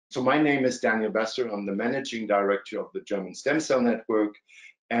So my name is Daniel Besser. I'm the Managing Director of the German Stem Cell Network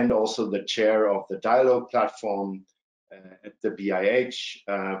and also the chair of the Dialogue platform at the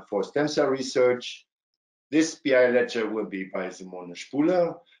BIH for stem cell research. This BI lecture will be by Simone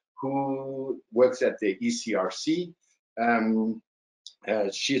Spuler, who works at the ECRC.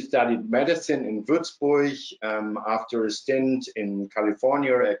 She studied medicine in Würzburg after a stint in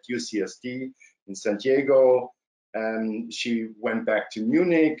California at UCSD in San Diego. She went back to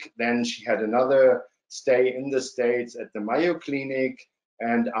Munich. Then she had another stay in the States at the Mayo Clinic.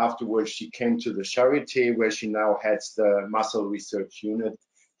 And afterwards, she came to the Charité, where she now heads the muscle research unit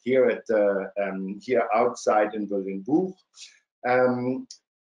here at the here outside in Berlin-Buch.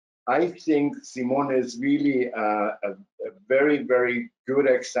 I think Simone is really a very, very good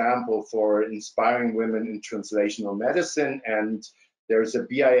example for inspiring women in translational medicine. And there's a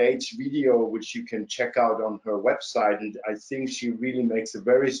BIH video which you can check out on her website. And I think she really makes a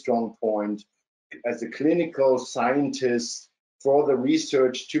very strong point as a clinical scientist for the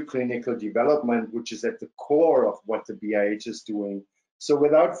research to clinical development, which is at the core of what the BIH is doing. So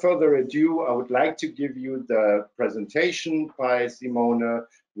without further ado, I would like to give you the presentation by Simone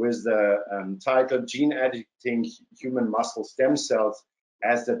with the title Gene Editing Human Muscle Stem Cells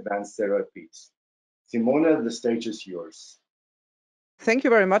as Advanced Therapies. Simone, the stage is yours. Thank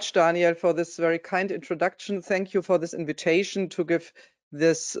you very much, Daniel, for this very kind introduction. Thank you for this invitation to give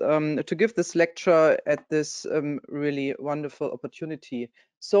this lecture at this really wonderful opportunity.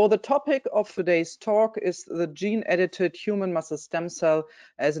 So the topic of today's talk is the gene-edited human muscle stem cell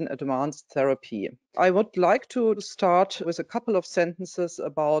as an advanced therapy. I would like to start with a couple of sentences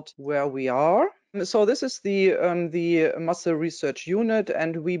about where we are. So this is the muscle research unit,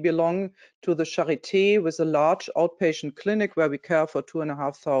 and we belong to the Charité with a large outpatient clinic where we care for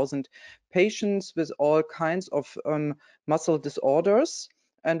 2,500 patients with all kinds of muscle disorders.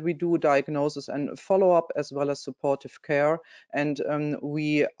 And we do diagnosis and follow-up as well as supportive care. And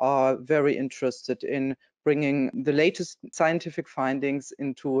we are very interested in bringing the latest scientific findings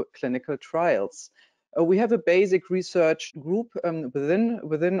into clinical trials. We have a basic research group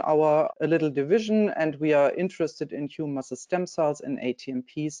within our little division, and we are interested in human muscle stem cells, in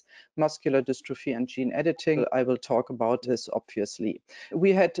ATMPs, muscular dystrophy, and gene editing. I will talk about this, obviously.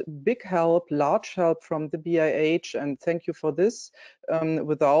 We had big help, large help from the BIH, and thank you for this.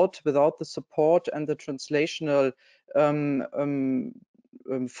 Without the support and the translational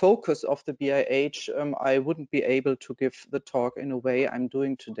focus of the BIH, I wouldn't be able to give the talk in a way I'm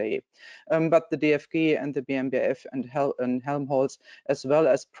doing today. But the DFG and the BMBF and Helmholtz, as well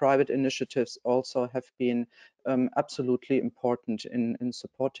as private initiatives, also have been absolutely important in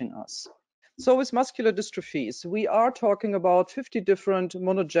supporting us. So with muscular dystrophies, we are talking about 50 different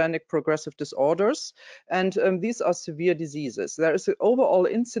monogenic progressive disorders, and these are severe diseases. There is an overall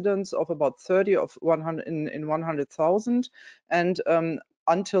incidence of about 30 of 100 in 100,000, and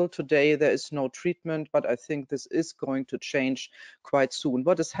until today, there is no treatment, but I think this is going to change quite soon.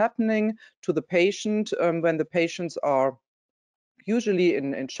 What is happening to the patient when the patients are usually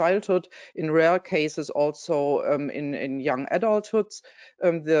in childhood, in rare cases also in young adulthoods,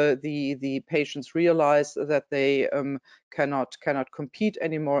 the patients realize that they cannot compete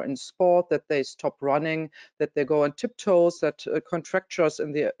anymore in sport, that they stop running, that they go on tiptoes, that contractures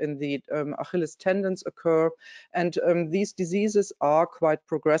in the Achilles tendons occur, and these diseases are quite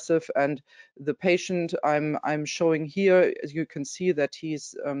progressive. And the patient I'm showing here, as you can see that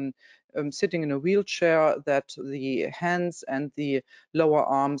he's sitting in a wheelchair, that the hands and the lower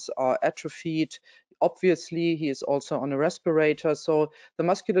arms are atrophied. Obviously, he is also on a respirator. So the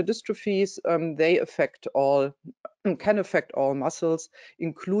muscular dystrophies, they can affect all muscles,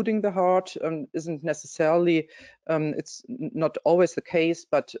 including the heart. Isn't necessarily, it's not always the case,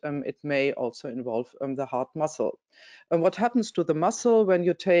 but it may also involve the heart muscle. And what happens to the muscle when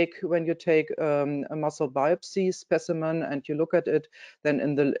you take a muscle biopsy specimen and you look at it? Then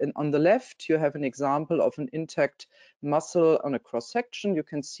on the left you have an example of an intact muscle on a cross section. You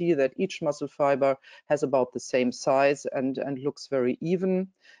can see that each muscle fiber has about the same size and looks very even.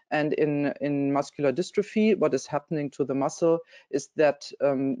 And in muscular dystrophy, what is happening to the muscle is that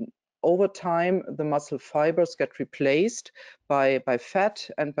over time, the muscle fibers get replaced by fat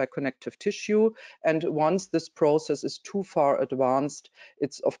and by connective tissue. And once this process is too far advanced,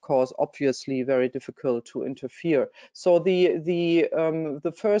 it's of course obviously very difficult to interfere. So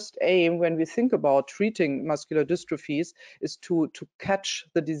the first aim when we think about treating muscular dystrophies is to catch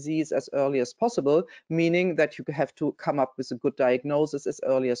the disease as early as possible, meaning that you have to come up with a good diagnosis as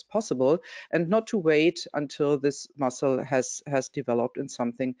early as possible and not to wait until this muscle has developed in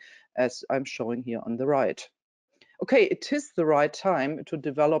something as I'm showing here on the right. okay, it is the right time to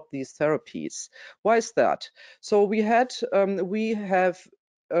develop these therapies. Why is that? So we have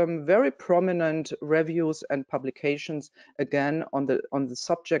very prominent reviews and publications again on the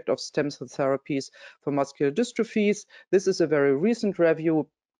subject of stem cell therapies for muscular dystrophies. This is a very recent review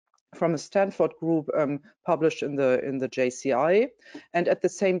from a Stanford group published in the JCI, and at the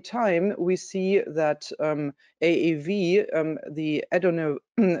same time we see that AAV, the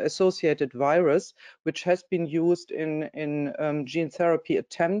adeno-associated virus, which has been used in gene therapy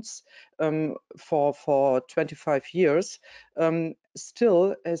attempts for 25 years,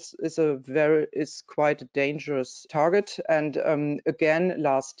 still is quite a dangerous target. And again,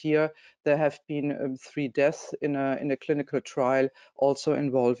 last year there have been 3 deaths in a clinical trial also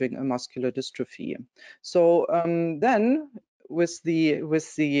involving a muscular dystrophy. So then with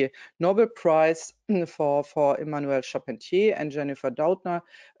the Nobel Prize for Emmanuel Charpentier and Jennifer Doudna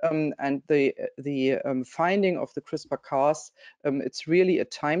and the finding of the CRISPR-Cas, it's really a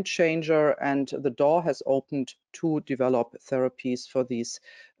time changer, and the door has opened to develop therapies for these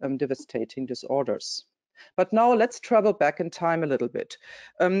devastating disorders. But now let's travel back in time a little bit.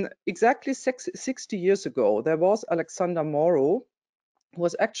 Exactly 60 years ago, there was Alexander Morrow, who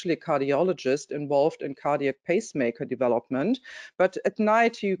was actually a cardiologist involved in cardiac pacemaker development. But at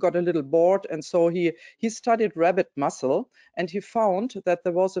night he got a little bored, and so he studied rabbit muscle, and he found that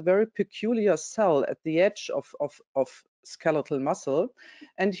there was a very peculiar cell at the edge of skeletal muscle.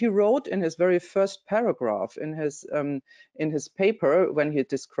 And he wrote in his very first paragraph in his paper, when he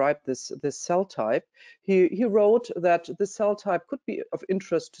described this cell type, he wrote that the cell type could be of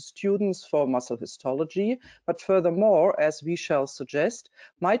interest to students for muscle histology, but furthermore, as we shall suggest,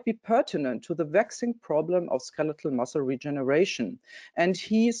 might be pertinent to the vexing problem of skeletal muscle regeneration. And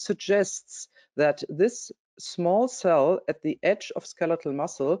he suggests that this small cell at the edge of skeletal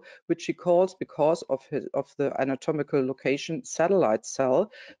muscle, which he calls, because of the anatomical location, satellite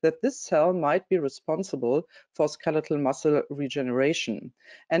cell, that this cell might be responsible for skeletal muscle regeneration.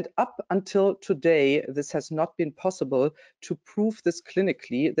 And up until today, this has not been possible to prove this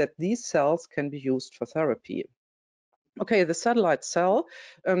clinically, that these cells can be used for therapy. Okay, the satellite cell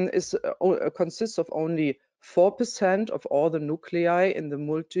consists of only 4% of all the nuclei in the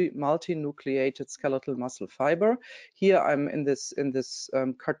multinucleated skeletal muscle fiber. Here I'm in this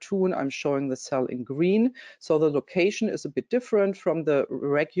cartoon, I'm showing the cell in green. So the location is a bit different from the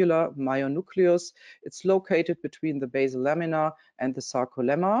regular myonucleus. It's located between the basal lamina and the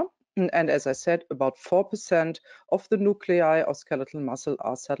sarcolemma. And as I said, about 4% of the nuclei of skeletal muscle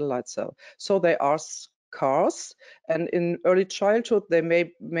are satellite cell. So they are scarce, and in early childhood they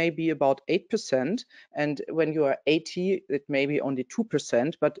may be about 8%, and when you are 80 it may be only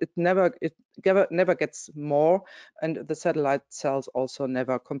 2%, but it never gets more, and the satellite cells also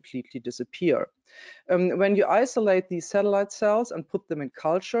never completely disappear. When you isolate these satellite cells and put them in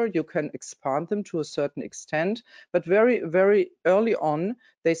culture, you can expand them to a certain extent, but very, very early on,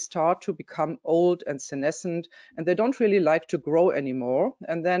 they start to become old and senescent, and they don't really like to grow anymore.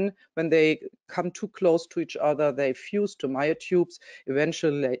 And then when they come too close to each other, they fuse to myotubes,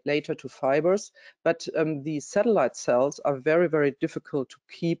 eventually later to fibers. But the satellite cells are very, very difficult to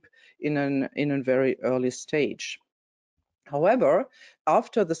keep in a very early stage. However,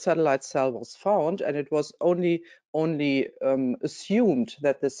 after the satellite cell was found, and it was only assumed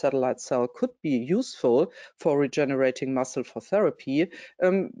that the satellite cell could be useful for regenerating muscle for therapy,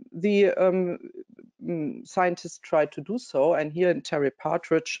 scientists tried to do so. And here in Terry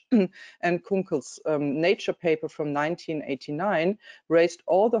Partridge and Kunkel's Nature paper from 1989 raised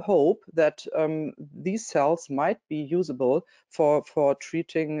all the hope that these cells might be usable for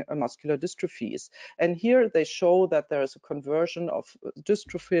treating muscular dystrophies. And here they show that there is a conversion of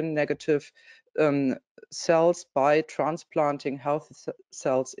dystrophin negative cells by transplanting healthy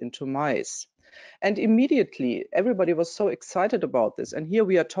cells into mice. And immediately everybody was so excited about this. And here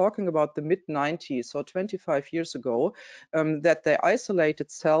we are talking about the mid-90s, so 25 years ago, that they isolated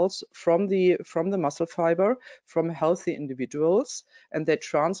cells from the muscle fiber from healthy individuals, and they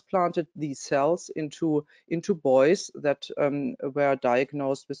transplanted these cells into boys that were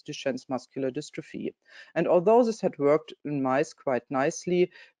diagnosed with Duchenne's muscular dystrophy. And although this had worked in mice quite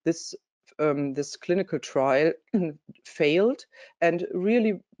nicely, this clinical trial failed and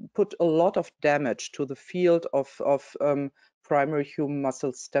really put a lot of damage to the field of primary human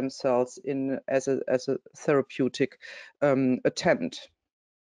muscle stem cells as a therapeutic attempt.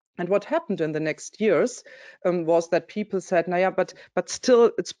 And what happened in the next years was that people said, "Naya, but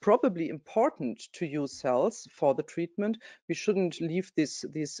still, it's probably important to use cells for the treatment. We shouldn't leave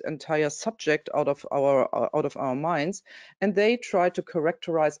this entire subject out of our minds." And they tried to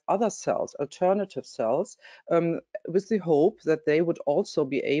characterize other cells, alternative cells, with the hope that they would also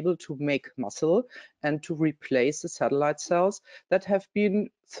be able to make muscle and to replace the satellite cells that have been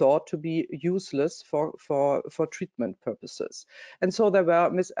thought to be useless for treatment purposes. And so there were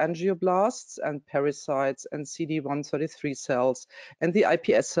mesangioblasts and pericytes and CD133 cells and the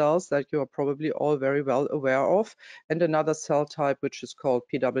iPS cells that you are probably all very well aware of, and another cell type which is called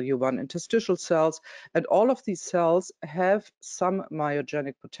PW1 interstitial cells. And all of these cells have some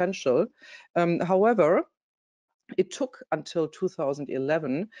myogenic potential. However, it took until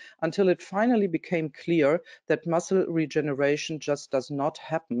 2011 until it finally became clear that muscle regeneration just does not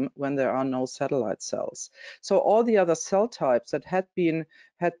happen when there are no satellite cells. So all the other cell types that had been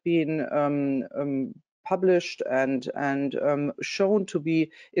published and shown to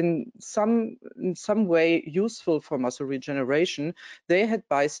be in some way useful for muscle regeneration, they had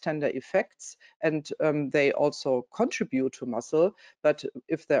bystander effects, and they also contribute to muscle. But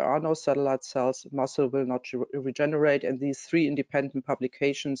if there are no satellite cells, muscle will not regenerate. And these 3 independent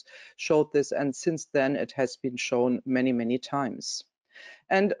publications showed this, and since then it has been shown many, many times.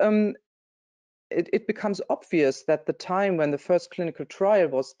 And it becomes obvious that the time when the first clinical trial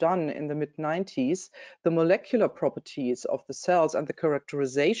was done in the mid-90s, the molecular properties of the cells and the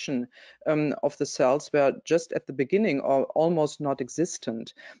characterization of the cells were just at the beginning or almost not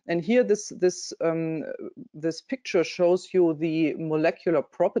existent. And here this picture shows you the molecular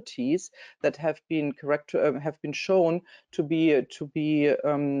properties that have been shown to be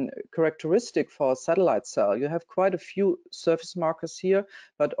characteristic for a satellite cell. You have quite a few surface markers here,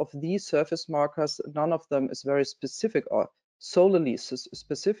 but of these surface markers, none of them is very specific or solely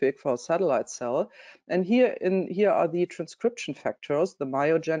specific for a satellite cell. And here are the transcription factors, the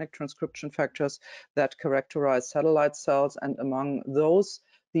myogenic transcription factors that characterize satellite cells, and among those,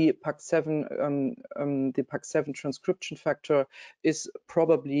 the PAX7 transcription factor is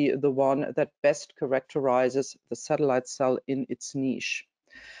probably the one that best characterizes the satellite cell in its niche.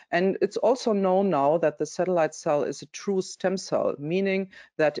 And it's also known now that the satellite cell is a true stem cell, meaning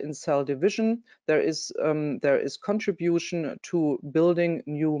that in cell division, there is contribution to building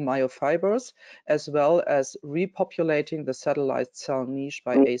new myofibers, as well as repopulating the satellite cell niche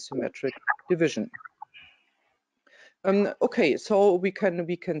by asymmetric division. Okay, so we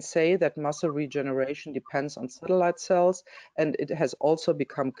can say that muscle regeneration depends on satellite cells, and it has also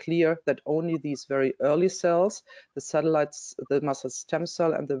become clear that only these very early cells, the satellites, the muscle stem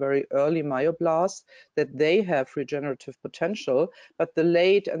cell, and the very early myoblasts, that they have regenerative potential, but the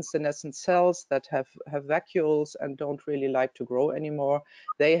late and senescent cells that have vacuoles and don't really like to grow anymore,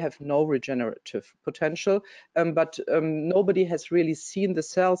 they have no regenerative potential. But nobody has really seen the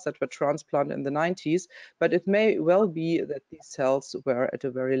cells that were transplanted in the 90s, but it may well be that these cells were at a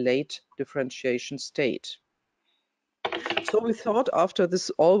very late differentiation state. So we thought, after this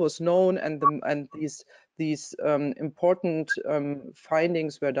all was known and these important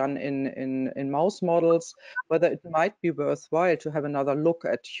findings were done in mouse models, whether it might be worthwhile to have another look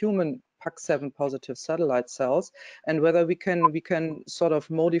at human PAX7 positive satellite cells, and whether we can sort of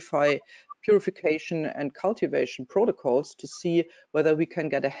modify purification and cultivation protocols to see whether we can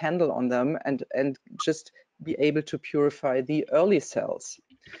get a handle on them and just be able to purify the early cells.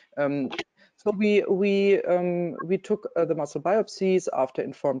 So we took the muscle biopsies after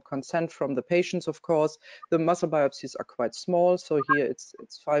informed consent from the patients, of course. The muscle biopsies are quite small, so here it's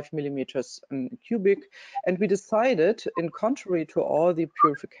 5 millimeters cubic. And we decided, in contrary to all the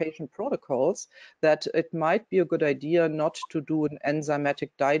purification protocols, that it might be a good idea not to do an enzymatic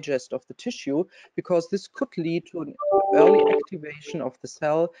digest of the tissue, because this could lead to an early activation of the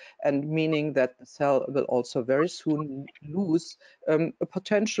cell, and meaning that the cell will also very soon lose a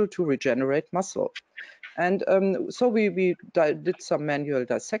potential to regenerate muscle. And so we did some manual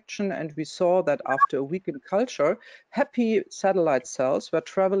dissection, and we saw that after a week in culture, happy satellite cells were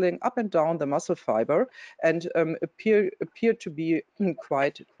traveling up and down the muscle fiber and appeared to be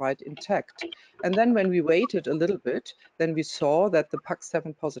quite intact. And then when we waited a little bit, then we saw that the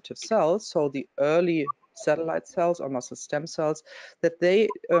PAX7 positive cells, so the early satellite cells or muscle stem cells, that they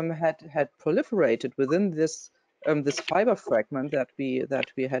had proliferated within this fiber fragment that we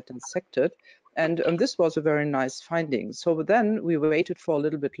had dissected. And this was a very nice finding. So then we waited for a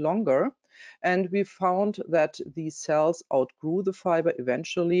little bit longer, and we found that these cells outgrew the fiber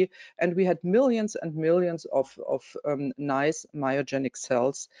eventually, and we had millions and millions of nice myogenic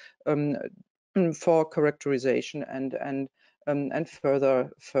cells for characterization and and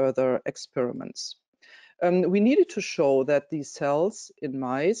further experiments. We needed to show that these cells in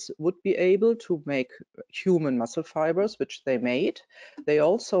mice would be able to make human muscle fibers, which they made. They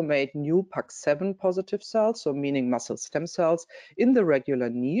also made new PAX7 positive cells, so meaning muscle stem cells, in the regular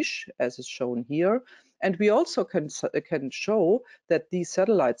niche, as is shown here. And we also can show that these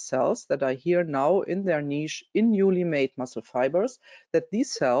satellite cells that are here now in their niche in newly made muscle fibers, that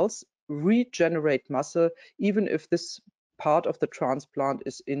these cells regenerate muscle even if this part of the transplant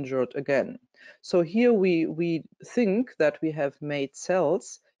is injured again. So here we think that we have made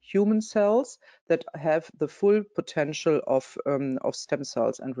cells, human cells, that have the full potential of stem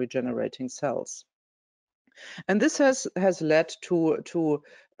cells and regenerating cells. And this has led to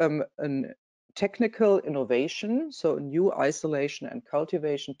an technical innovation, so a new isolation and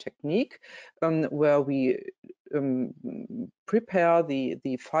cultivation technique where we prepare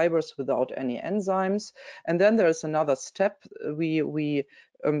the fibers without any enzymes. And then there's another step. We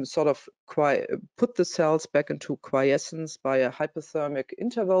sort of put the cells back into quiescence by a hypothermic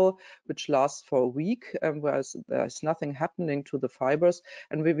interval, which lasts for a week, whereas there's nothing happening to the fibers.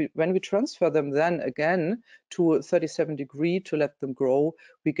 And when we transfer them then again to 37 degrees to let them grow,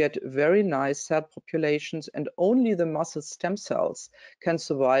 we get very nice cell populations, and only the muscle stem cells can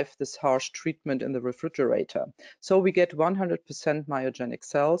survive this harsh treatment in the refrigerator. So we get 100% myogenic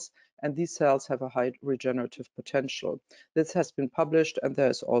cells, and these cells have a high regenerative potential. This has been published, and there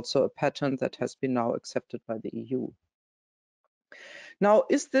is also a patent that has been now accepted by the EU. Now,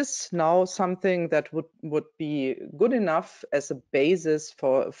 is this now something that would be good enough as a basis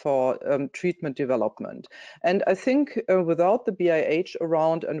for treatment development? And I think without the BIH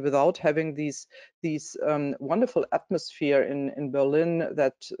around and without having these wonderful atmosphere in Berlin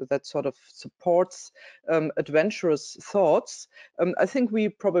that sort of supports adventurous thoughts, I think we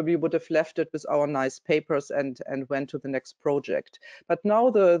probably would have left it with our nice papers and went to the next project. But now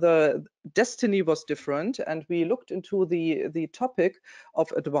the destiny was different, and we looked into the topic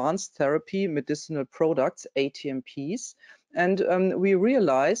of advanced therapy medicinal products, ATMPs. And we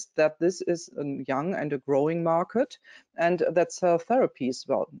realized that this is a young and a growing market, and that cell therapies,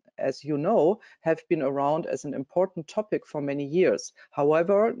 well, as you know, have been around as an important topic for many years.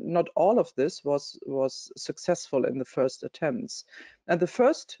 However, not all of this was successful in the first attempts. And the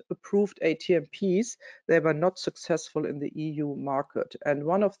first approved ATMPs, they were not successful in the EU market. And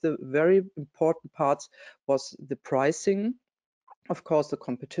one of the very important parts was the pricing, of course, the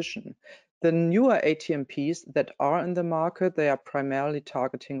competition. The newer ATMPs that are in the market, they are primarily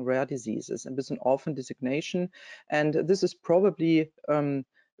targeting rare diseases and with an orphan designation. And this is probably,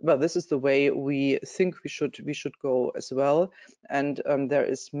 well, this is the way we think we should go as well. And there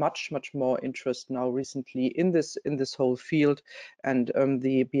is much more interest now recently in this whole field, and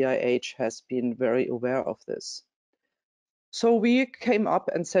the BIH has been very aware of this. So we came up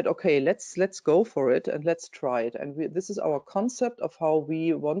and said, okay, let's go for it and let's try it. And this is our concept of how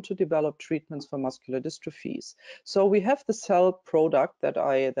we want to develop treatments for muscular dystrophies. So we have the cell product that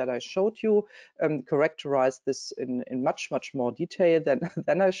I showed you, characterized this in much more detail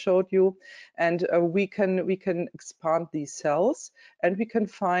than I showed you, and we can expand these cells, and we can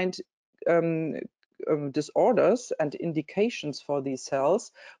find disorders and indications for these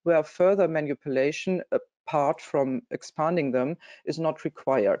cells where further manipulation apart from expanding them is not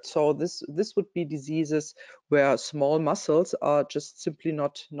required. So this would be diseases where small muscles are just simply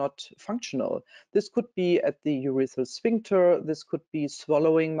not functional. This could be at the urethral sphincter, this could be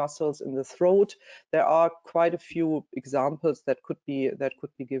swallowing muscles in the throat. There are quite a few examples that could be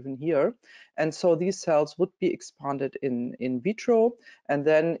given here. And so these cells would be expanded in vitro, and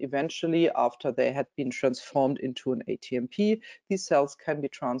then eventually, after they had been transformed into an ATMP, these cells can be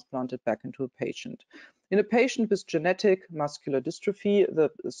transplanted back into a patient. In a patient with genetic muscular dystrophy,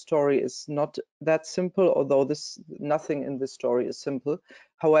 the story is not that simple, although nothing in this story is simple.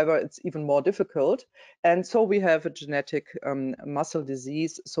 However, it's even more difficult. And so we have a genetic muscle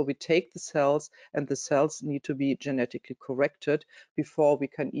disease. So we take the cells, and the cells need to be genetically corrected before we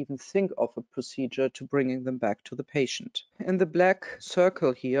can even think of a procedure to bringing them back to the patient. In the black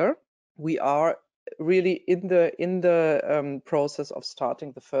circle here, we are really in the process of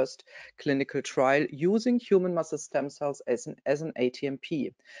starting the first clinical trial using human muscle stem cells as an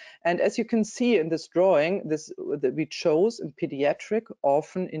ATMP. And as you can see in this drawing, we chose a pediatric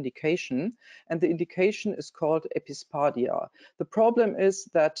orphan indication, and the indication is called epispardia. The problem is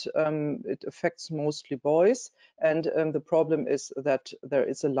that it affects mostly boys, and the problem is that there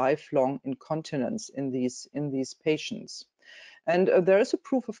is a lifelong incontinence in these patients. And there is a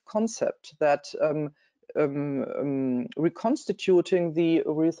proof of concept that reconstituting the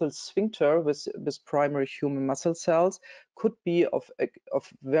urethral sphincter with primary human muscle cells could be of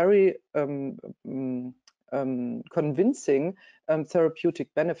very convincing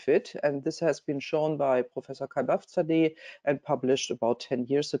therapeutic benefit, and this has been shown by Professor Kaibafzadeh and published about 10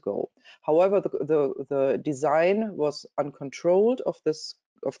 years ago. However, the design was uncontrolled of this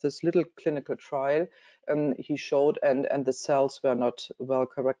little clinical trial he showed, and the cells were not well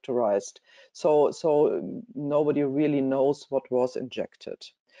characterized. So nobody really knows what was injected.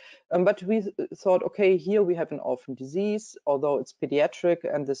 But we thought, okay, here we have an orphan disease, although it's pediatric,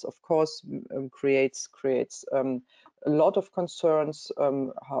 and this, of course, creates a lot of concerns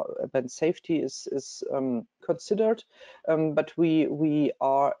when safety is considered. But we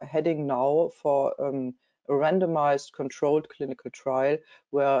are heading now for a randomized controlled clinical trial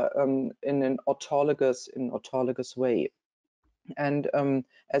where in an autologous way. And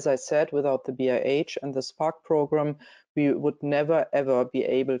as I said, without the BIH and the SPARK program, we would never ever be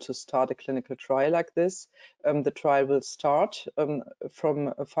able to start a clinical trial like this. The trial will start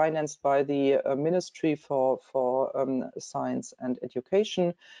financed by the Ministry for Science and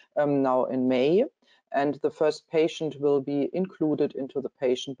Education now in May. And the first patient will be included into the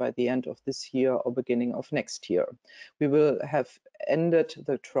patient by the end of this year or beginning of next year. We will have ended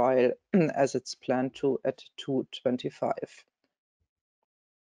the trial as it's planned to at 225.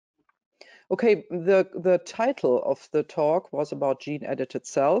 Okay, the title of the talk was about gene-edited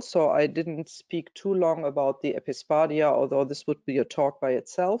cells, so I didn't speak too long about the epispadia, although this would be a talk by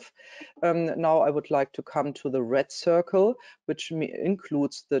itself. Now I would like to come to the red circle, which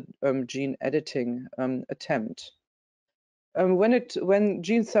includes the gene editing attempt. When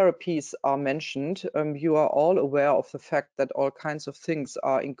gene therapies are mentioned, you are all aware of the fact that all kinds of things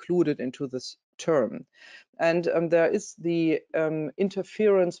are included into this term. And there is the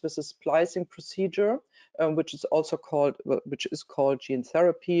interference with the splicing procedure, which is called gene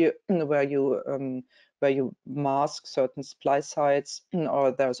therapy, where you mask certain splice sites,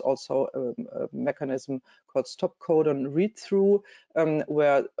 or there's also a mechanism called stop codon read-through,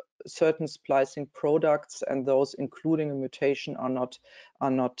 where certain splicing products and those including a mutation are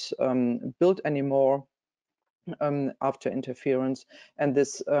not built anymore after interference, and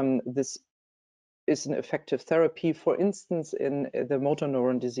this is an effective therapy, for instance, in the motor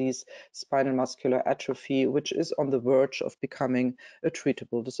neuron disease, spinal muscular atrophy, which is on the verge of becoming a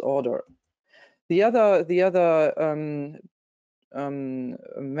treatable disorder. The other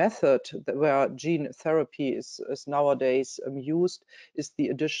method where gene therapy is nowadays used is the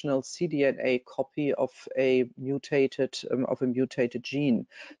additional cDNA copy of a mutated gene.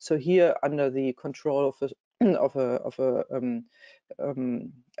 So here, under the control of a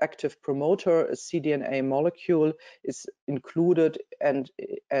active promoter, a cDNA molecule is included and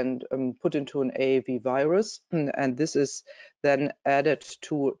put into an AAV virus, and this is then added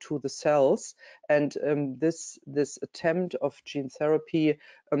to the cells. And this attempt of gene therapy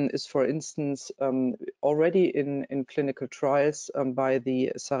is, for instance, already in clinical trials by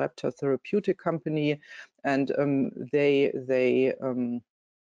the Sarepta therapeutic company, and they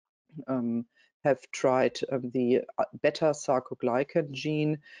have tried the beta-sarcoglycan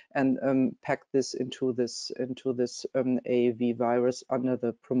gene and packed this into this AAV virus under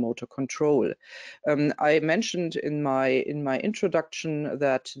the promoter control. I mentioned in my introduction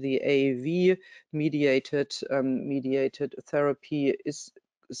that the AAV mediated therapy is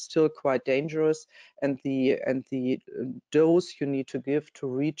still quite dangerous, and the dose you need to give to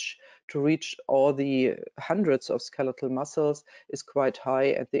reach all the hundreds of skeletal muscles is quite high,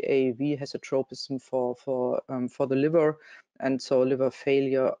 and the AAV has a tropism for the liver, and so liver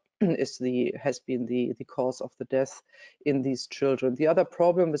failure has been the cause of the death in these children. The other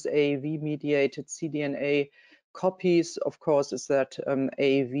problem with AAV mediated cDNA copies, of course, is that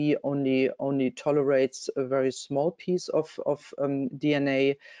AAV only tolerates a very small piece of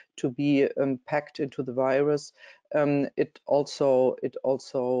DNA to be packed into the virus. It also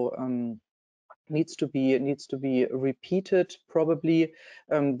needs to be repeated. Probably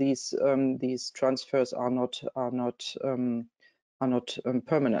these transfers are not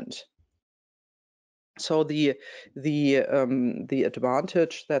permanent. So the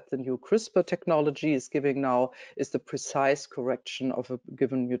advantage that the new CRISPR technology is giving now is the precise correction of a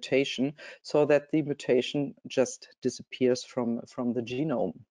given mutation, so that the mutation just disappears from the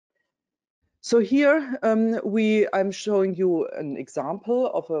genome. So here I'm showing you an example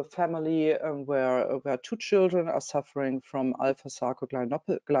of a family where two children are suffering from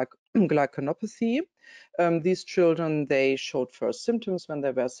alpha-sarcoglycanopathy. These children, they showed first symptoms when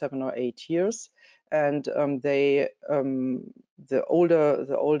they were 7 or 8 years, and the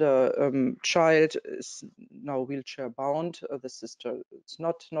older child is now wheelchair bound. The sister is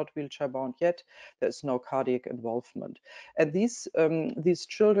not wheelchair bound yet. There's no cardiac involvement. And these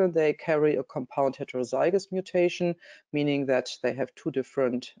children, they carry a compound heterozygous mutation, meaning that they have two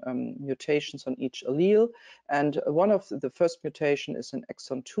different mutations on each allele. And one of the first mutation is an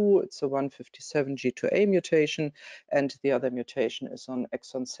exon 2. It's a 157G2A mutation, and the other mutation is on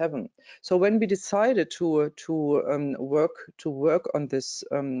exon 7. So when we decided to work on this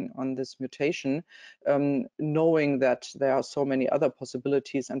mutation, knowing that there are so many other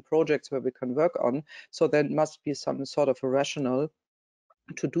possibilities and projects where we can work on, so there must be some sort of a rationale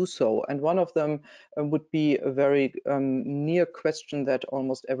to do so. And one of them would be a very near question that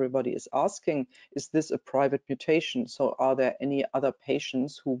almost everybody is asking: is this a private mutation? So are there any other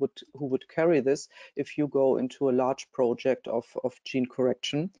patients who would carry this if you go into a large project of gene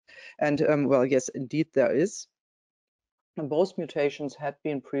correction? And well, yes, indeed there is. And both mutations had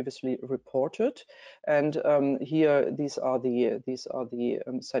been previously reported, and here these are the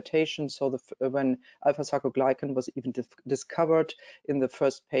citations. So when alpha-sarcoglycan was even discovered in the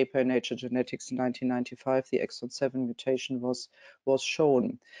first paper in Nature Genetics in 1995, the exon 7 mutation was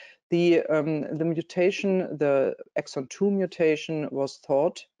shown. The mutation, the exon 2 mutation, was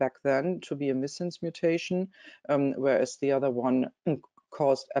thought back then to be a missense mutation, whereas the other one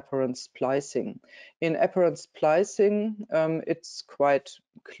caused apparent splicing. In apparent splicing, it's quite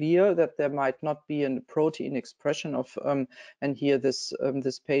clear that there might not be a protein expression of, and here this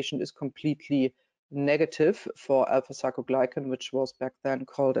patient is completely negative for alpha-sarcoglycan, which was back then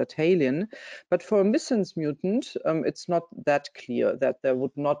called atalian. But for a missense mutant, it's not that clear that there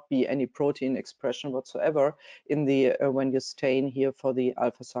would not be any protein expression whatsoever in the when you stain here for the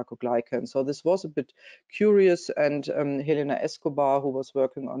alpha-sarcoglycan. So this was a bit curious, and Helena Escobar, who was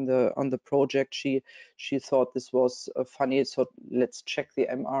working on the project, she thought this was funny. So let's check the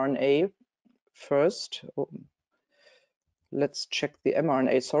mRNA first. Let's check the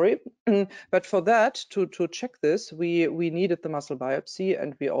mRNA, sorry. But for that, to check this, we needed the muscle biopsy,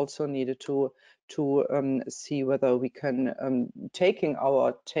 and we also needed to see whether we can, taking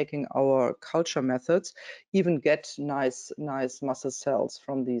our culture methods, even get nice muscle cells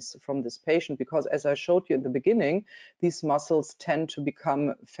from this patient. Because as I showed you in the beginning, these muscles tend to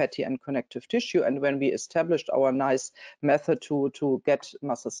become fatty and connective tissue. And when we established our nice method to get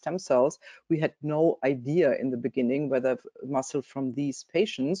muscle stem cells, we had no idea in the beginning whether muscle from these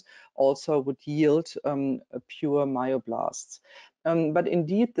patients also would yield pure myoblasts. But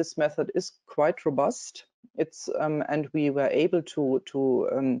indeed, this method is quite robust. It's and we were able to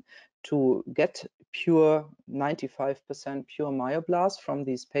get pure 95% pure myoblasts from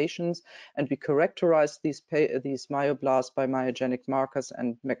these patients, and we characterized these myoblasts by myogenic markers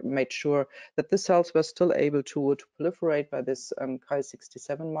and made sure that the cells were still able to proliferate by this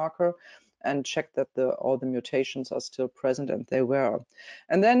Ki-67 marker, and checked that all the mutations are still present, and they were.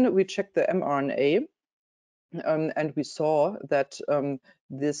 And then we checked the mRNA, and we saw that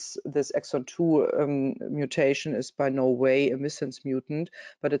this exon 2 mutation is by no way a missense mutant,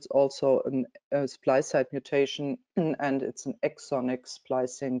 but it's also a splice site mutation, and it's an exonic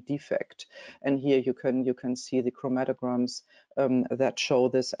splicing defect. And here you can see the chromatograms that show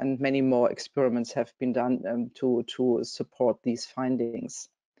this, and many more experiments have been done to support these findings.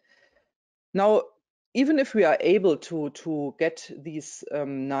 Now, even if we are able to get these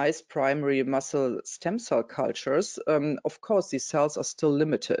nice primary muscle stem cell cultures, of course, these cells are still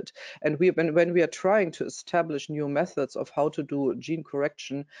limited. And when we are trying to establish new methods of how to do gene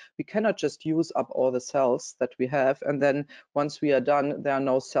correction, we cannot just use up all the cells that we have. And then once we are done, there are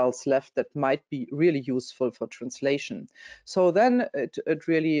no cells left that might be really useful for translation. So then it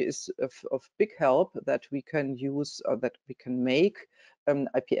really is of big help that we can use, that we can make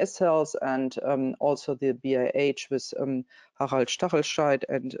iPS cells, and also the BIH with Harald Stachelscheid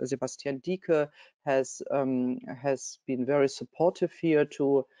and Sebastian Dieke has been very supportive here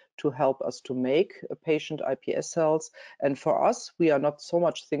to help us to make patient iPS cells. And for us, we are not so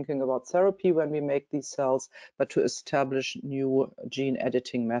much thinking about therapy when we make these cells, but to establish new gene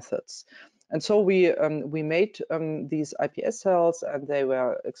editing methods. And so we made these iPS cells, and they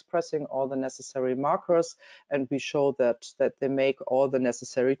were expressing all the necessary markers, and we showed that they make all the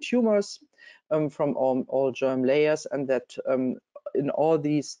necessary tumors from all germ layers, and that in all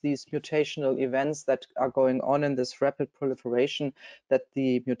these mutational events that are going on in this rapid proliferation, that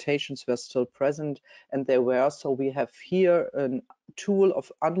the mutations were still present, and they were. So we have here a tool of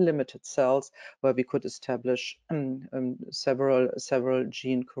unlimited cells where we could establish several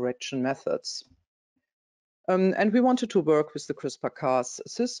gene correction methods. And we wanted to work with the CRISPR-Cas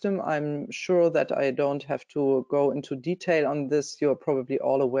system. I'm sure that I don't have to go into detail on this. You're probably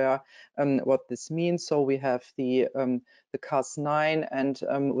all aware what this means. So we have the Cas9, and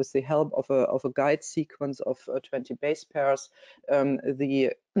with the help of a guide sequence of 20 base pairs,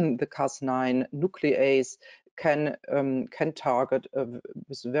 the Cas9 nuclease can target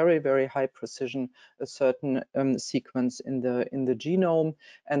with very high precision a certain sequence in the genome,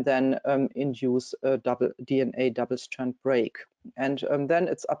 and then induce a DNA double-strand break. And then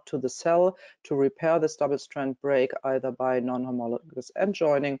it's up to the cell to repair this double-strand break either by non-homologous end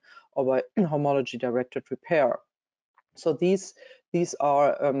joining or by homology-directed repair. So these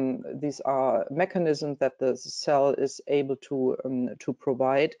are mechanisms that the cell is able to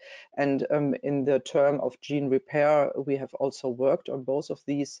provide, and in the term of gene repair, we have also worked on both of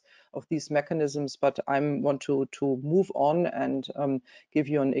these mechanisms. But I want to move on and give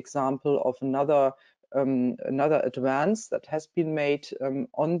you an example of another advance that has been made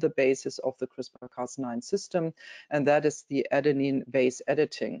on the basis of the CRISPR-Cas9 system, and that is the adenine base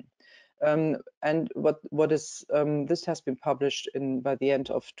editing. And what is this has been published by the end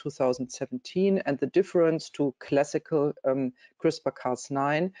of 2017, and the difference to classical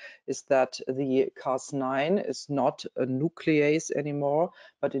CRISPR-Cas9 is that the Cas9 is not a nuclease anymore,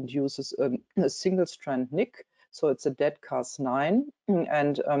 but induces a single-strand nick. So it's a dead Cas9,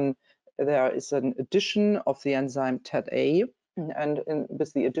 and there is an addition of the enzyme TAT-A, and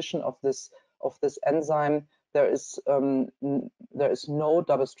with the addition of this enzyme, there is no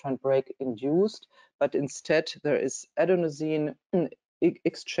double-strand break induced, but instead there is adenosine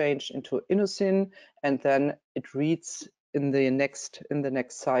exchanged into inosine, and then it reads in the next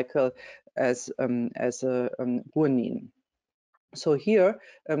cycle as a guanine. So here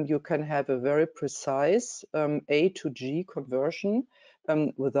you can have a very precise A to G conversion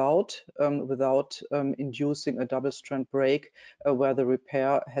without inducing a double-strand break, where the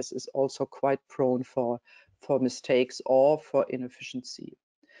repair is also quite prone for mistakes or for inefficiency.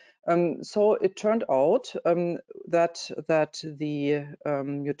 So it turned out that the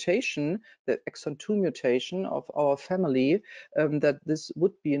mutation, the exon 2 mutation of our family, that this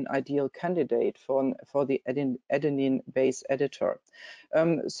would be an ideal candidate for the adenine base editor.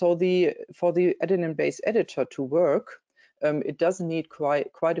 So for the adenine base editor to work, it does need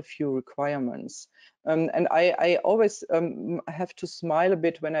quite a few requirements. And I always have to smile a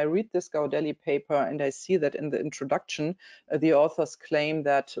bit when I read this Gaudelli paper and I see that in the introduction, the authors claim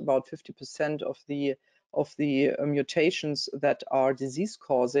that about 50% of the mutations that are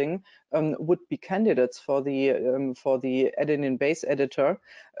disease-causing would be candidates for the adenine base editor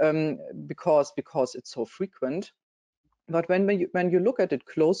because it's so frequent. But when you look at it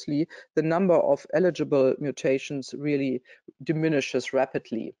closely, the number of eligible mutations really diminishes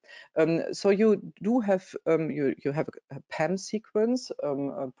rapidly. So you do have you have a PAM sequence,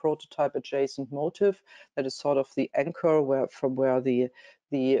 a prototype adjacent motif, that is sort of the anchor from where the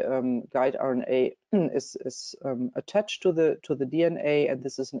guide RNA is attached to the DNA, and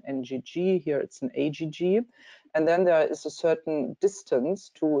this is an NGG. Here it's an AGG. And then there is a certain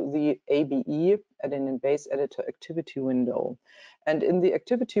distance to the ABE, adenine base editor activity window. And in the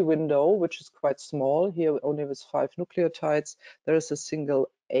activity window, which is quite small, here only with 5 nucleotides, there is a single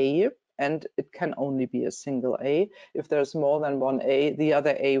A, and it can only be a single A. If there's more than one A, the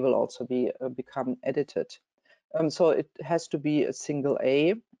other A will also become edited. So it has to be a single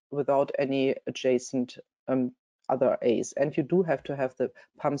A without any adjacent other A's, and you do have to have the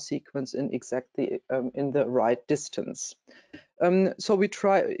PAM sequence in exactly in the right distance. So we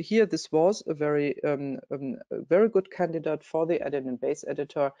try here. This was a very good candidate for the adenine base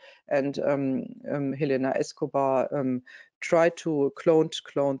editor, and Helena Escobar tried to clone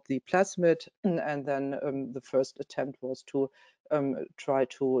the plasmid, and then the first attempt was to try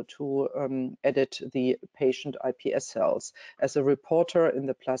to edit the patient iPS cells. As a reporter in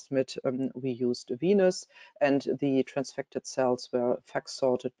the plasmid, we used Venus, and the transfected cells were fax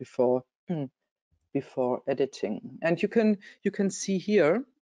sorted before editing. And you can see here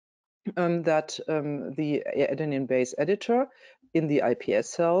that the adenine base editor in the iPS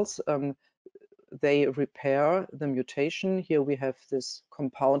cells, they repair the mutation. Here we have this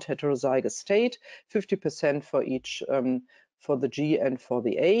compound heterozygous state, 50% for each for the G and for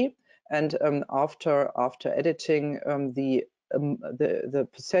the A. And after editing, the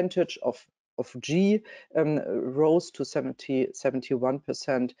percentage of G rose to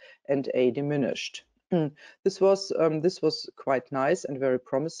 71% and A diminished. This was quite nice and very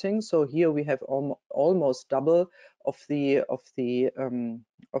promising. So here we have almost double of the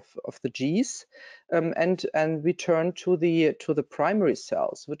Gs, and we turn to the primary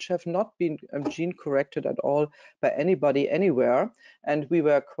cells, which have not been gene corrected at all by anybody anywhere, and we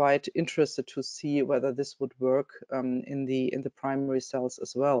were quite interested to see whether this would work in the primary cells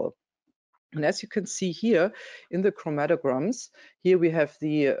as well. And as you can see here in the chromatograms, here we have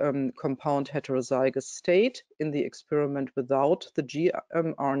the compound heterozygous state in the experiment without the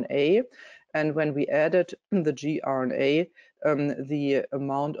gRNA. And when we added the gRNA, the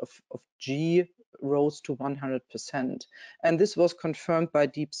amount of G rose to 100%. And this was confirmed by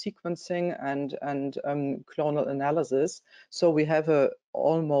deep sequencing and clonal analysis. So we have a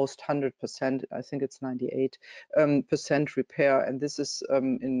almost 100%, I think it's 98% repair. And this is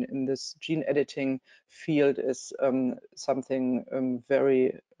in this gene editing field is something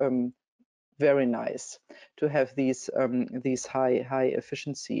very nice to have these high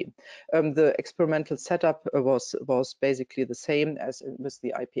efficiency. The experimental setup was basically the same as with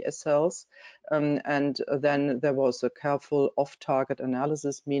the iPS cells, and then there was a careful off-target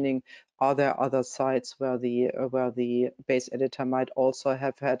analysis, meaning are there other sites where the base editor might also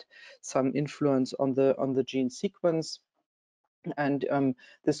have had some influence on the gene sequence. And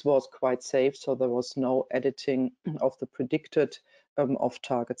this was quite safe, so there was no editing of the predicted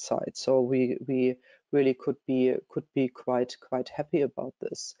off-target site. So we really could be quite happy about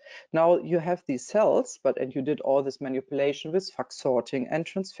this. Now you have these cells, and you did all this manipulation with FAC sorting and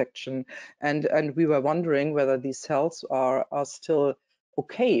transfection, and we were wondering whether these cells are still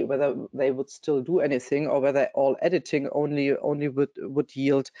okay, whether they would still do anything, or whether all editing only would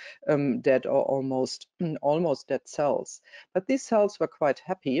yield dead or almost dead cells. But these cells were quite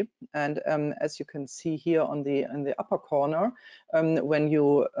happy, and as you can see here in the upper corner, when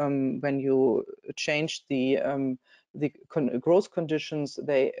you change the growth conditions,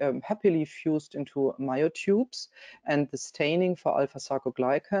 they happily fused into myotubes, and the staining for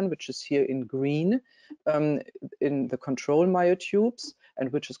alpha-sarcoglycan, which is here in green, in the control myotubes,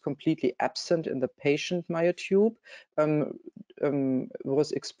 and which is completely absent in the patient myotube,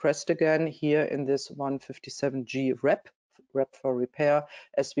 was expressed again here in this 157G rep for repair,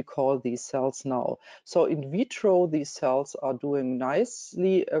 as we call these cells now. So in vitro, these cells are doing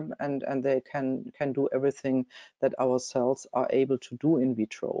nicely, and they can do everything that our cells are able to do in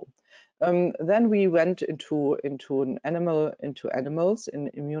vitro. Then we went into animals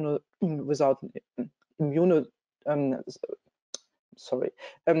in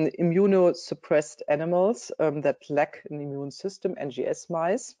immunosuppressed animals that lack an immune system, NGS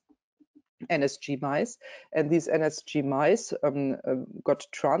mice, NSG mice, and these NSG mice got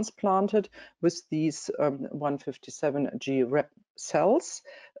transplanted with these 157G rep cells,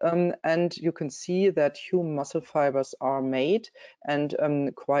 and you can see that human muscle fibers are made, and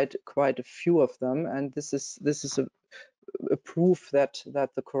quite a few of them, and this is a proof that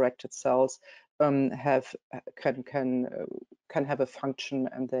the corrected cells can have a function,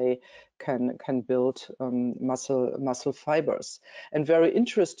 and they can build muscle fibers. And very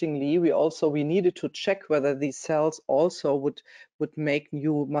interestingly, we needed to check whether these cells also would make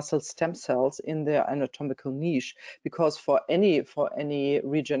new muscle stem cells in their anatomical niche, because for any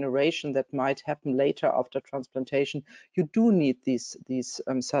regeneration that might happen later after transplantation, you do need these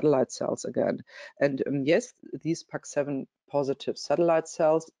satellite cells again. And yes, these PAX7 positive satellite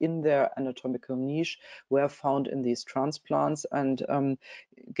cells in their anatomical niche were found in these transplants, and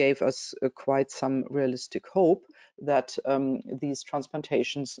gave us quite some realistic hope that these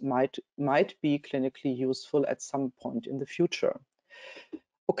transplantations might be clinically useful at some point in the future.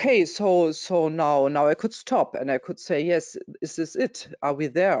 Okay, so now I could stop and I could say, yes, is this it? Are we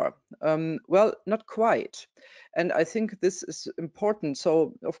there? Well, not quite. And I think this is important.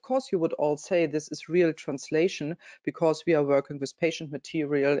 So of course you would all say this is real translation, because we are working with patient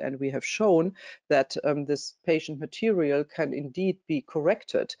material, and we have shown that this patient material can indeed be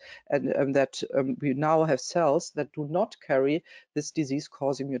corrected, and that we now have cells that do not carry this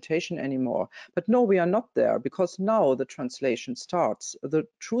disease-causing mutation anymore. But no, we are not there, because now the translation starts, the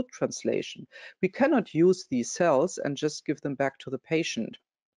true translation. We cannot use these cells and just give them back to the patient.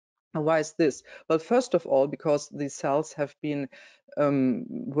 Why is this? Well, first of all, because these cells have been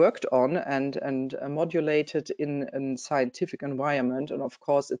worked on and modulated in a scientific environment, and of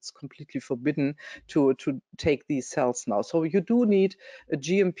course it's completely forbidden to take these cells now. So you do need a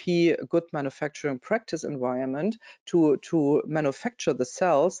GMP, a good manufacturing practice environment to manufacture the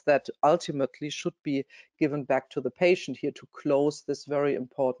cells that ultimately should be given back to the patient, here to close this very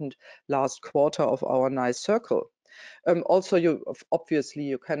important last quarter of our nice circle. Also, obviously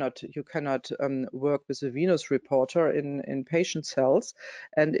you cannot work with a venous reporter in patient cells,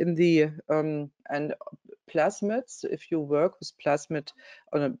 and in the and plasmids, if you work with plasmid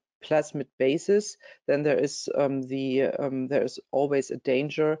on a plasmid basis, then there is always a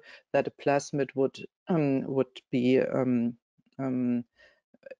danger that a plasmid would be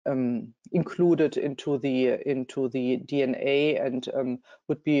included into the DNA and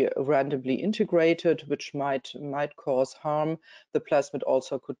would be randomly integrated, which might cause harm. The plasmid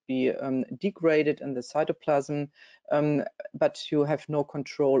also could be degraded in the cytoplasm, but you have no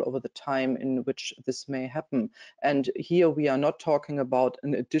control over the time in which this may happen. And here we are not talking about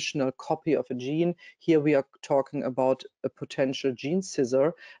an additional copy of a gene. Here we are talking about a potential gene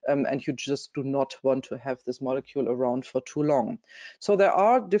scissor, and you just do not want to have this molecule around for too long. So there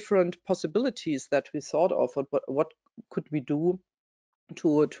are different possibilities that we thought of. What could we do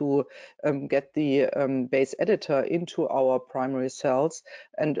to get the base editor into our primary cells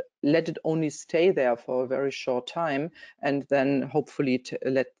and let it only stay there for a very short time, and then hopefully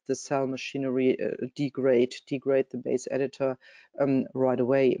let the cell machinery degrade the base editor right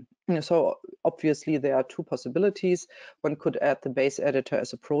away. So obviously there are two possibilities. One could add the base editor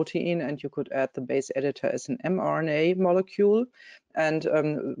as a protein, and you could add the base editor as an mRNA molecule. And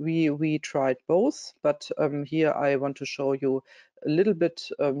we tried both, but here I want to show you a little bit,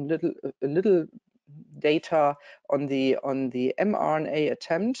 little data on the mRNA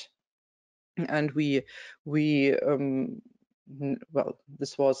attempt, and well,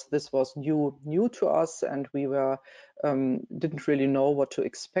 this was new to us, and we were didn't really know what to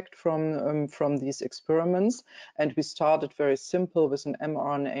expect from these experiments. And we started very simple with an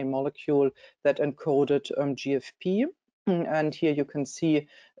mRNA molecule that encoded GFP. And here you can see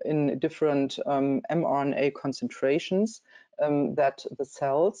in different mRNA concentrations that the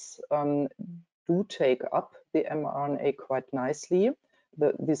cells do take up the mRNA quite nicely.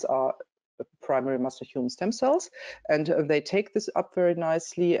 These are primary master human stem cells, and they take this up very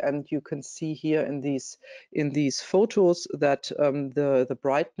nicely. And you can see here in these photos that the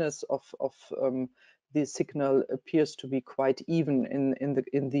brightness of the signal appears to be quite even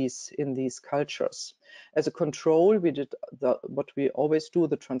in these cultures. As a control, we did what we always do,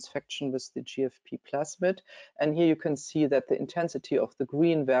 the transfection with the GFP plasmid, and here you can see that the intensity of the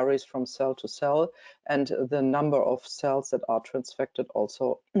green varies from cell to cell, and the number of cells that are transfected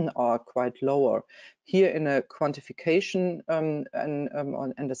also are quite lower. Here in a quantification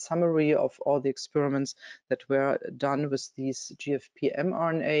and a summary of all the experiments that were done with these GFP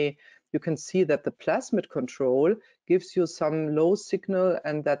mRNA, you can see that the plasmid control gives you some low signal,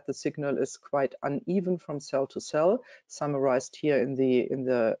 and that the signal is quite uneven from cell to cell, summarized here in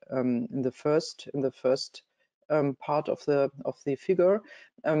the first part of the figure,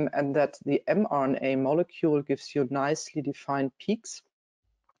 and that the mRNA molecule gives you nicely defined peaks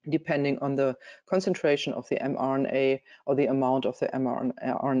depending on the concentration of the mRNA or the amount of the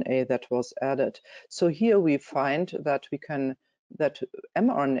mRNA that was added. So here we find that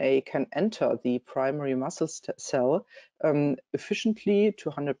mRNA can enter the primary muscle cell efficiently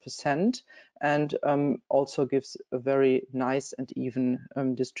to 100%, and also gives a very nice and even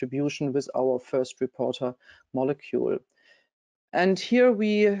distribution with our first reporter molecule. And here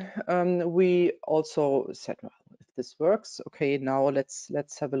we also said, well, if this works, okay, now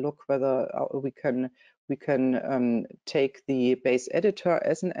let's have a look whether we can take the base editor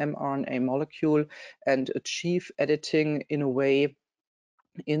as an mRNA molecule and achieve editing in a way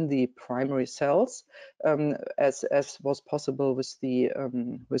in the primary cells, as was possible with the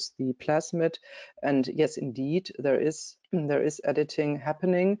plasmid. And yes, indeed, there is editing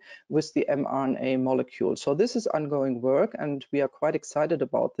happening with the mRNA molecule. So this is ongoing work, and we are quite excited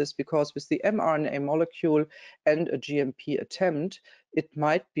about this, because with the mRNA molecule and a GMP attempt, it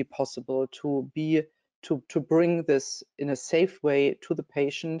might be possible to bring this in a safe way to the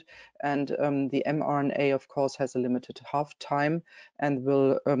patient. And the mRNA, of course, has a limited half-time and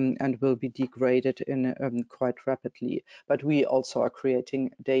will be degraded in quite rapidly. But we also are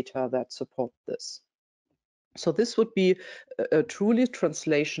creating data that support this. So this would be a truly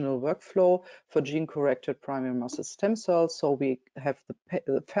translational workflow for gene-corrected primary muscle stem cells. So we have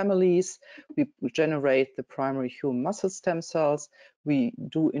the families, we generate the primary human muscle stem cells, we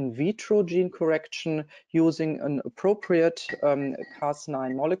do in vitro gene correction using an appropriate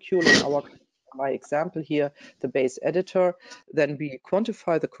Cas9 molecule, in my example here, the base editor. Then we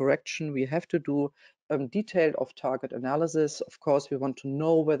quantify the correction. We have to do detailed off-target analysis. Of course, we want to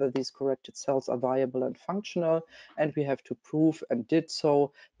know whether these corrected cells are viable and functional, and we have to prove, and did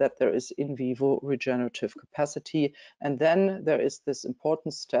so, that there is in vivo regenerative capacity. And then there is this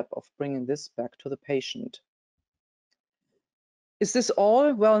important step of bringing this back to the patient. Is this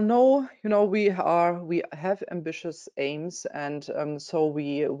all? Well, no. You know, we have ambitious aims, and so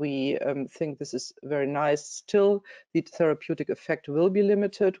we think this is very nice. Still, the therapeutic effect will be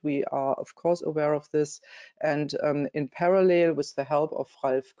limited. We are, of course, aware of this. And in parallel, with the help of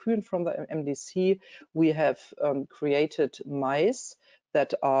Ralf Kühn from the MDC, we have created mice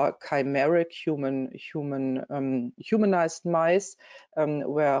that are chimeric humanized mice,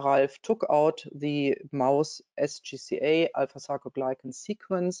 where Ralf took out the mouse sGCA alpha-sarcoglycan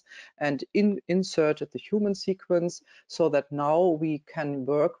sequence and inserted the human sequence, so that now we can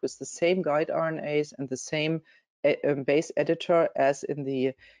work with the same guide RNAs and the same base editor as in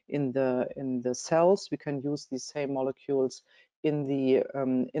the cells. We can use these same molecules in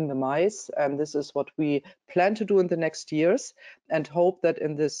the mice, and this is what we plan to do in the next years, and hope that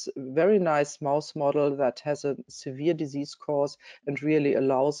in this very nice mouse model that has a severe disease course and really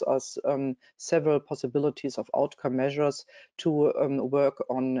allows us several possibilities of outcome measures to work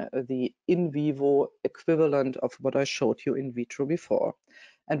on the in vivo equivalent of what I showed you in vitro before.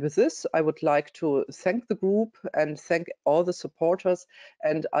 And with this, I would like to thank the group and thank all the supporters.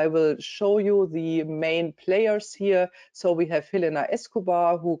 And I will show you the main players here. So we have Helena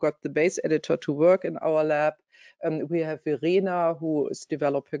Escobar, who got the base editor to work in our lab. We have Verena, who is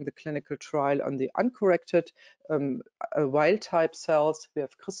developing the clinical trial on the uncorrected wild type cells. We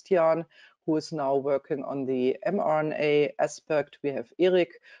have Christian, who is now working on the mRNA aspect. We have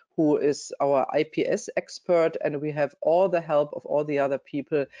Eric, who is our IPS expert, and we have all the help of all the other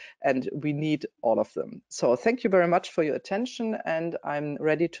people, and we need all of them. So thank you very much for your attention, and I'm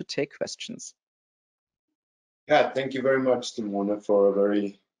ready to take questions. Yeah, thank you very much, Simone, for a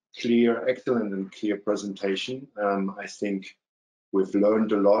very clear, excellent and clear presentation. I think we've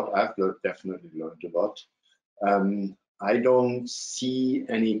learned a lot. I've definitely learned a lot. I don't see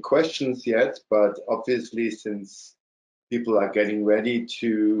any questions yet, but obviously, since people are getting ready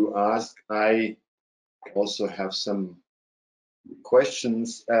to ask, I also have some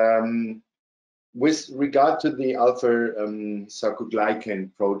questions. With regard to the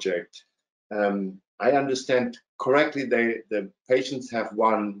alpha-sarcoglycan project, I understand correctly, the patients have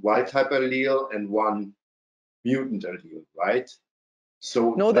one wild type allele and one mutant allele, right?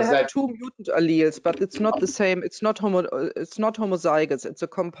 So no, they have two mutant alleles, but it's not the same. It's not homozygous. It's a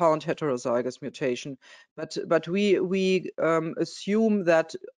compound heterozygous mutation. But we assume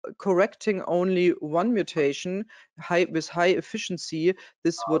that correcting only one mutation with high efficiency,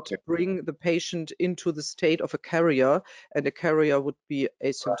 this would bring the patient into the state of a carrier, and a carrier would be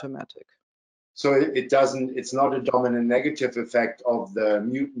asymptomatic. So it's not a dominant negative effect of the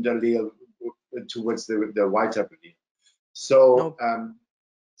mutant allele towards the wild type allele. So, no.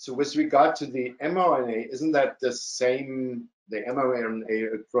 So with regard to the mRNA, isn't that the same? The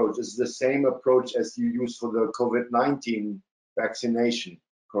mRNA approach is the same approach as you use for the COVID-19 vaccination,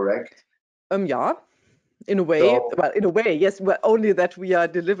 correct? Yeah, in a way. So, well, in a way, yes. Well, only that we are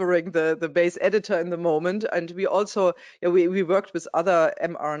delivering the base editor in the moment, and we also we worked with other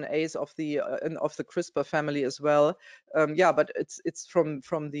mRNAs of the CRISPR family as well. Yeah, but it's from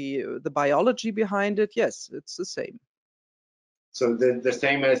the biology behind it. Yes, it's the same. So the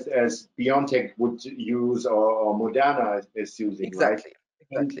same as BioNTech would use or Moderna is using, exactly,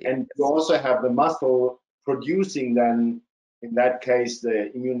 right? Exactly. And you also have the muscle producing then, in that case,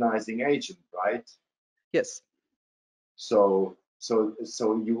 the immunizing agent, right? Yes. So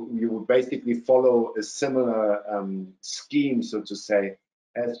you would basically follow a similar scheme, so to say,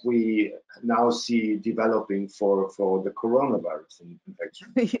 as we now see developing for the coronavirus infection.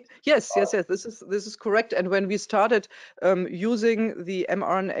 Yes. This is correct. And when we started using the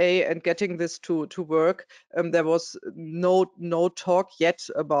mRNA and getting this to work, there was no talk yet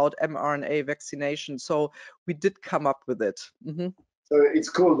about mRNA vaccination. So we did come up with it. Mm-hmm. So it's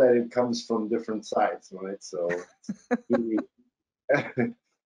cool that it comes from different sides, right? So really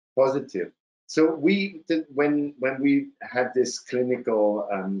positive. So we did, when we had this clinical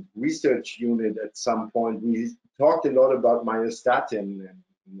research unit at some point, we talked a lot about myostatin and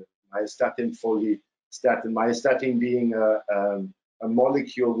myostatin follistatin. Myostatin being a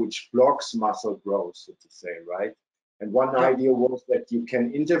molecule which blocks muscle growth, so to say, right? And one idea was that you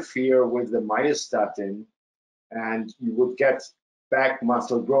can interfere with the myostatin, and you would get back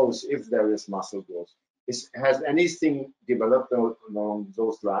muscle growth if there is muscle growth. Has anything developed along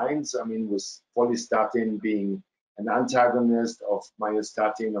those lines? I mean, with follistatin being an antagonist of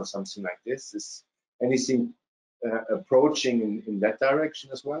myostatin or something like this, is anything approaching in that direction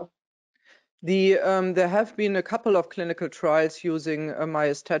as well? There have been a couple of clinical trials using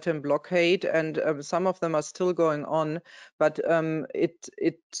myostatin blockade, and some of them are still going on. But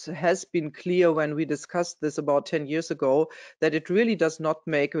it has been clear when we discussed this about 10 years ago that it really does not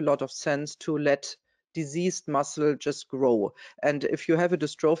make a lot of sense to let diseased muscle just grow. And if you have a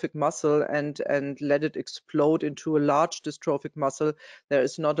dystrophic muscle and let it explode into a large dystrophic muscle, there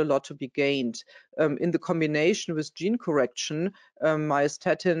is not a lot to be gained. In the combination with gene correction,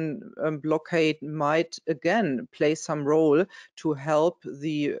 myostatin blockade might again play some role to help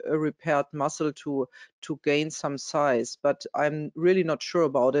the repaired muscle to gain some size, but I'm really not sure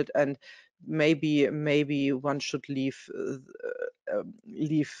about it, and maybe one should leave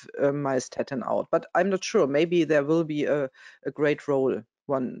myostatin out, but I'm not sure. Maybe there will be a great role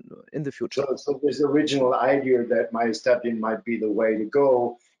one in the future. So this original idea that myostatin might be the way to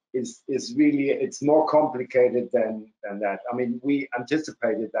go is really, it's more complicated than that. I mean, we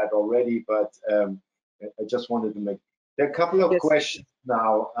anticipated that already, but I just wanted to make. There are a couple of questions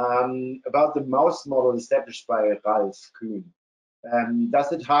now about the mouse model established by Ralph Kuhn.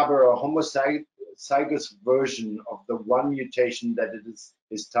 Does it harbor a homozygous version of the one mutation that it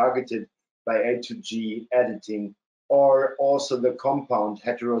is targeted by A to G editing, or also the compound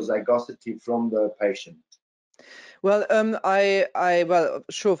heterozygosity from the patient? Well, well,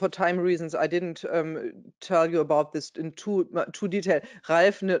 sure, for time reasons, I didn't tell you about this in too detail.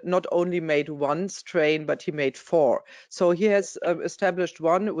 Ralph not only made one strain, but he made 4. So he has established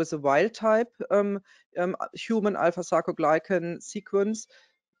one with a wild type human alpha-sarcoglycan sequence,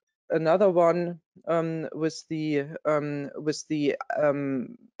 another one with the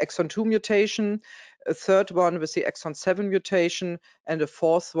exon 2 mutation, a third one with the exon 7 mutation, and a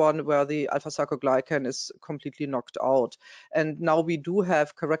fourth one where the alpha-sarcoglycan is completely knocked out. And now we do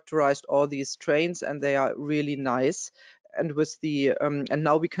have characterized all these strains, and they are really nice. And with the and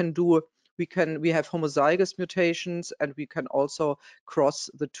now we can do we have homozygous mutations, and we can also cross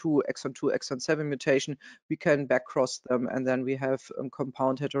the exon 2 exon 7 mutation. We can back cross them, and then we have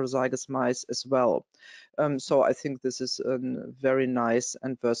compound heterozygous mice as well. So I think this is a very nice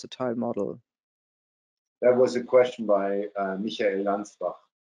and versatile model. That was a question by Michael Landsbach.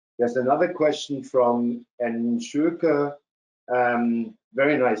 There's another question from N. Schürke.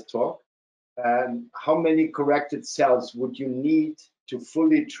 Very nice talk. How many corrected cells would you need to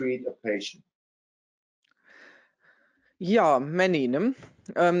fully treat a patient? Yeah, many,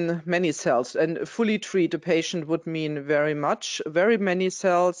 many cells, and fully treat a patient would mean very many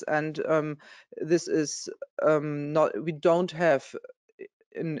cells, and this is not, we don't have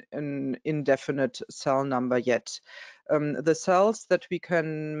an indefinite cell number yet. The cells that we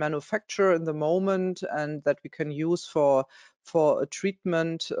can manufacture in the moment and that we can use for a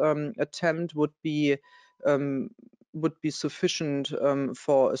treatment attempt would be sufficient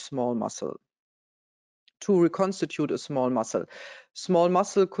for a small muscle, to reconstitute a small muscle. Small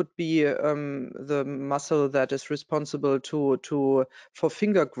muscle could be the muscle that is responsible for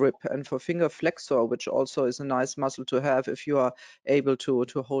finger grip and for finger flexor, which also is a nice muscle to have if you are able to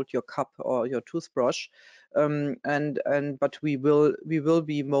hold your cup or your toothbrush. But we will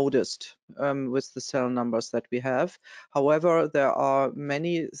be modest with the cell numbers that we have. However, there are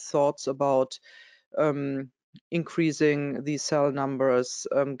many thoughts about increasing the cell numbers,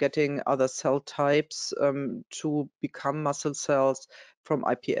 getting other cell types to become muscle cells from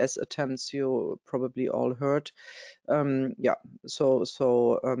iPS attempts you probably all heard. Yeah, so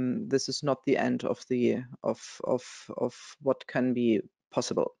this is not the end of what can be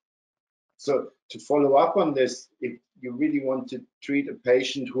possible. So to follow up on this, if you really want to treat a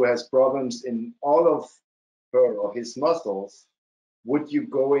patient who has problems in all of her or his muscles, would you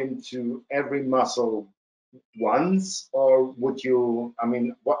go into every muscle once, or would you, I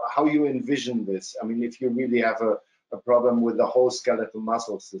mean, how you envision this? I mean, if you really have a problem with the whole skeletal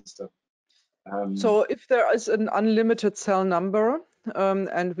muscle system. So if there is an unlimited cell number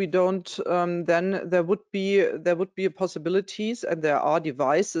and we don't, then there would be possibilities, and there are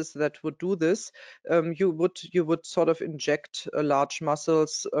devices that would do this. You would sort of inject large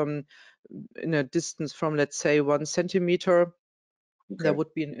muscles in a distance from, let's say, 1 centimeter. Okay. There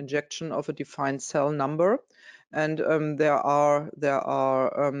would be an injection of a defined cell number, and there are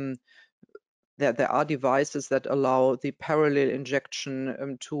devices that allow the parallel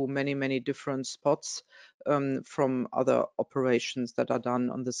injection to many different spots from other operations that are done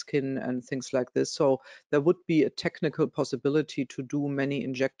on the skin and things like this. So there would be a technical possibility to do many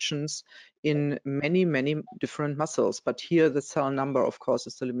injections in many different muscles. But here the cell number, of course,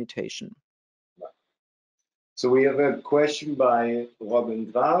 is the limitation. So we have a question by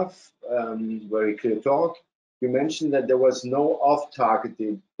Robin Graf, very clear talk. you mentioned that there was no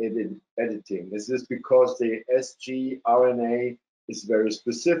off-targeted editing. Is this because the sgRNA is very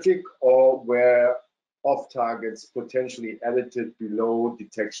specific, or were off-targets potentially edited below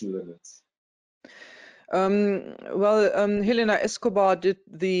detection limits? Helena Escobar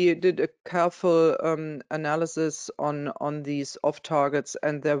did a careful analysis on these off targets,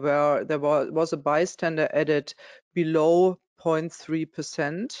 and there was a bystander edit below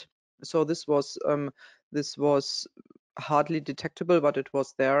 0.3%. So this was hardly detectable, but it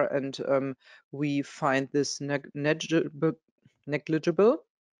was there, and we find this negligible.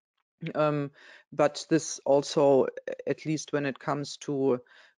 But this also, at least when it comes to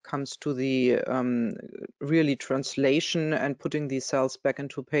the really translation and putting these cells back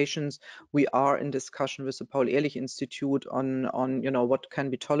into patients, we are in discussion with the Paul-Ehrlich Institute on what can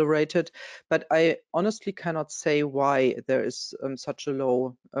be tolerated. But I honestly cannot say why there is such a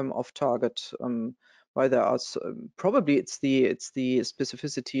low off target. Why there are probably it's the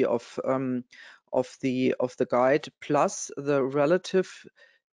specificity of the guide plus the relative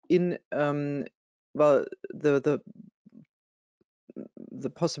the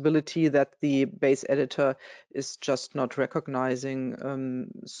possibility that the base editor is just not recognizing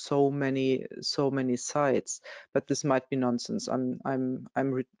so many sites, but this might be nonsense. I'm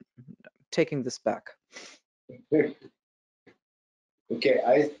taking this back. Okay,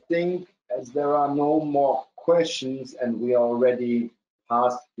 I think as there are no more questions and we are already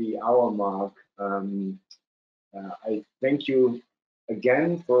past the hour mark, I thank you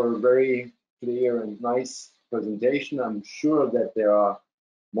again for a very clear and nice presentation. I'm sure that there are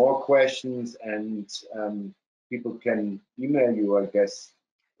more questions, and people can email you, I guess.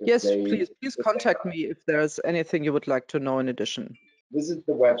 Yes, please contact me if there's anything you would like to know in addition. Visit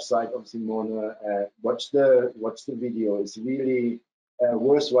the website of Simone. Watch the video. It's really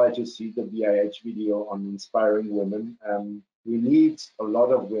worthwhile to see the BIH video on inspiring women. We need a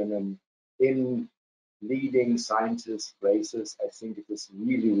lot of women in leading scientist places. I think it is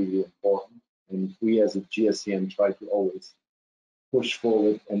really, really important. And we as a GSCM try to always push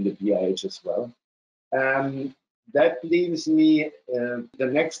forward in the BIH as well. That leaves me, the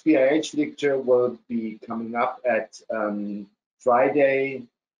next BIH lecture will be coming up at Friday,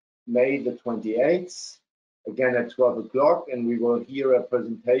 May the 28th, again at 12 o'clock, and we will hear a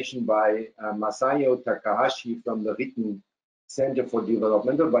presentation by Masayo Takahashi from the Ritten Center for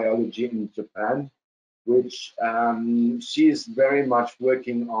Developmental Biology in Japan, which she is very much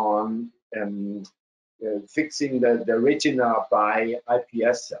working on fixing the retina by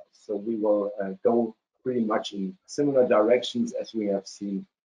iPS cells. So we will go pretty much in similar directions as we have seen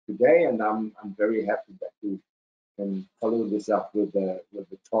today, and I'm very happy that we can follow this up with the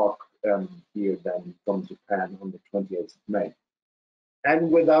talk here then from Japan on the 28th of May.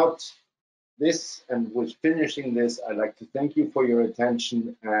 And without this, and with finishing this, I'd like to thank you for your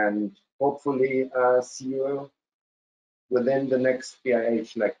attention, and hopefully see you within the next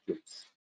BIH lectures.